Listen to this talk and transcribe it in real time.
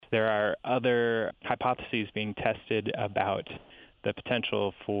There are other hypotheses being tested about the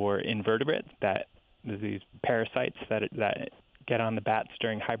potential for invertebrates, that these parasites that get on the bats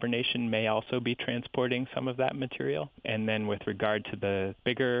during hibernation may also be transporting some of that material. And then with regard to the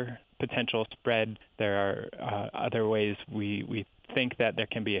bigger potential spread, there are other ways we think that there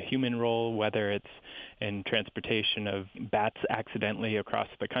can be a human role, whether it's in transportation of bats accidentally across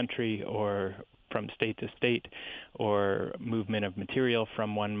the country or from state to state, or movement of material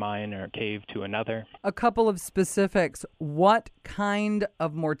from one mine or cave to another. A couple of specifics. What kind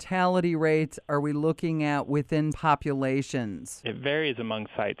of mortality rates are we looking at within populations? It varies among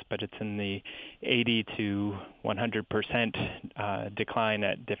sites, but it's in the 80 to 100% decline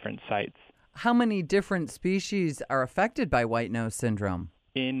at different sites. How many different species are affected by white nose syndrome?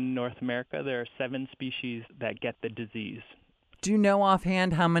 In North America, there are 7 species that get the disease. Do you know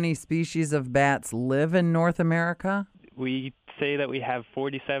offhand how many species of bats live in North America? We say that we have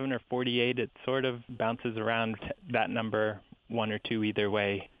 47 or 48. It sort of bounces around that number, 1 or 2 either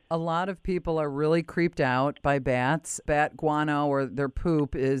way. A lot of people are really creeped out by bats. Bat guano, or their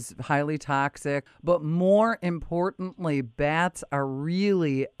poop, is highly toxic. But more importantly, bats are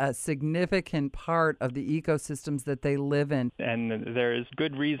really a significant part of the ecosystems that they live in. And there is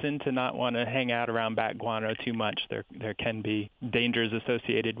good reason to not want to hang out around bat guano too much. There can be dangers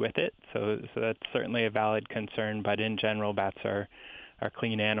associated with it. So that's certainly a valid concern. But in general, bats are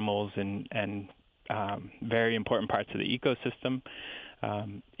clean animals and very important parts of the ecosystem.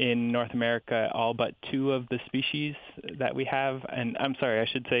 In North America, all but 2 of the species that we have, and I'm sorry, I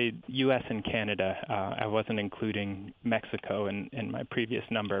should say U.S. and Canada. I wasn't including Mexico in my previous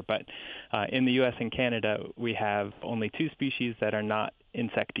number, but in the U.S. and Canada, we have only 2 species that are not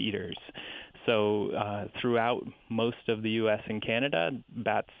insect eaters. So throughout most of the U.S. and Canada,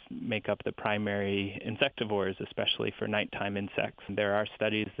 bats make up the primary insectivores, especially for nighttime insects. There are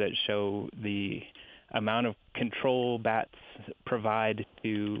studies that show the amount of control bats provide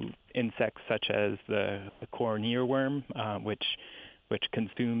to insects such as the corn earworm, which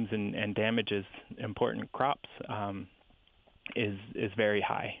consumes and damages important crops, is very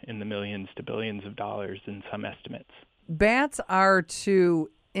high, in the millions to billions of dollars in some estimates. Bats are to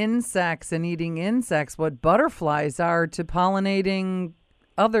insects and eating insects what butterflies are to pollinating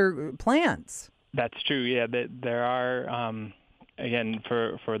other plants. That's true, yeah. There are... Again,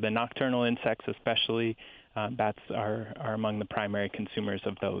 for the nocturnal insects especially, bats are among the primary consumers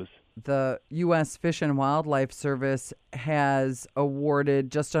of those. The U.S. Fish and Wildlife Service has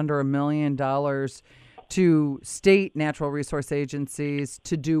awarded just under $1 million to state natural resource agencies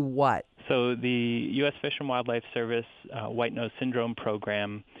to do what? So the U.S. Fish and Wildlife Service White Nose Syndrome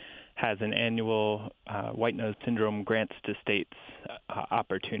Program has an annual white nose syndrome grants to states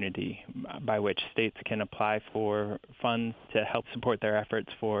opportunity by which states can apply for funds to help support their efforts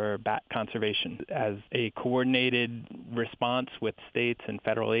for bat conservation. As a coordinated response with states and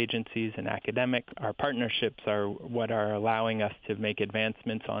federal agencies and academic, our partnerships are what are allowing us to make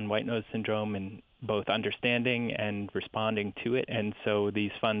advancements on white nose syndrome and both understanding and responding to it. And so these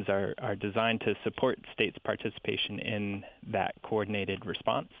funds are designed to support states' participation in that coordinated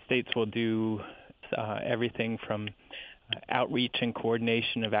response. States will do everything from outreach and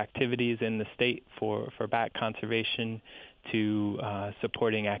coordination of activities in the state for bat conservation to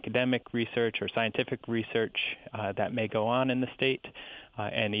supporting academic research or scientific research that may go on in the state,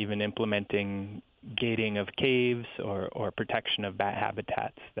 and even implementing gating of caves or protection of bat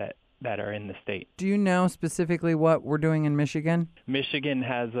habitats that are in the state. Do you know specifically what we're doing in Michigan? Michigan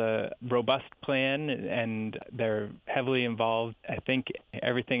has a robust plan, and they're heavily involved. I think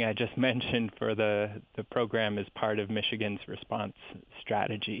everything I just mentioned for the program is part of Michigan's response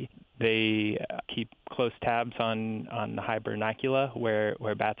strategy. They keep close tabs on the hibernacula where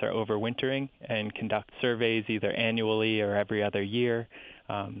bats are overwintering and conduct surveys either annually or every other year.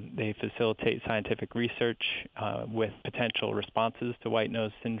 They facilitate scientific research with potential responses to white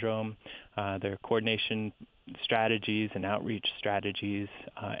nose syndrome, their coordination strategies and outreach strategies,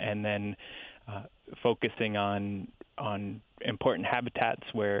 and then focusing on important habitats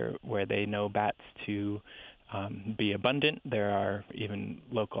where they know bats to be abundant. There are even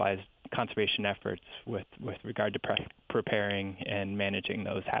localized conservation efforts with regard to preparing and managing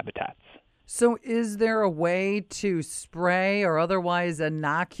those habitats. So is there a way to spray or otherwise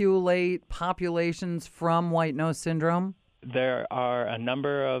inoculate populations from white nose syndrome? There are a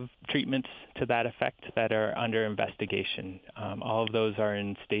number of treatments to that effect that are under investigation. All of those are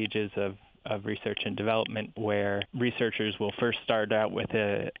in stages of research and development, where researchers will first start out with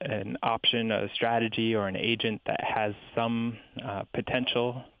an option, a strategy, or an agent that has some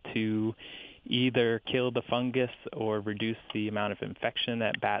potential to either kill the fungus or reduce the amount of infection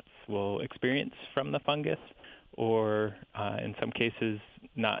that bats will experience from the fungus, or in some cases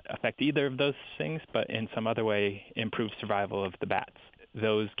not affect either of those things, but in some other way improve survival of the bats.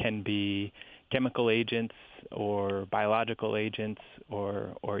 Those can be chemical agents or biological agents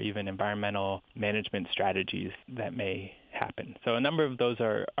or even environmental management strategies that may happen. So a number of those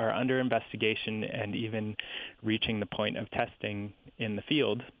are under investigation and even reaching the point of testing in the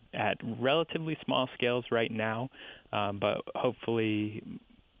field at relatively small scales right now, but hopefully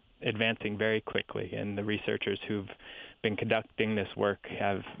advancing very quickly. And the researchers who've been conducting this work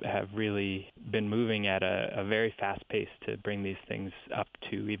have really been moving at a very fast pace to bring these things up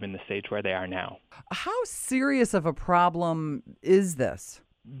to even the stage where they are now. How serious of a problem is this?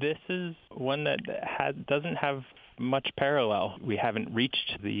 This is one that doesn't have much parallel. We haven't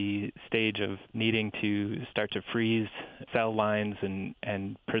reached the stage of needing to start to freeze cell lines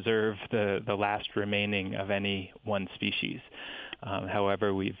and preserve the last remaining of any one species.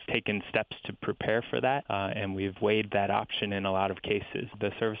 However, we've taken steps to prepare for that, and we've weighed that option in a lot of cases.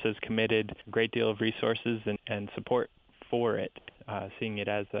 The service has committed a great deal of resources and support for it, seeing it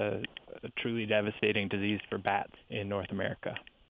as a truly devastating disease for bats in North America.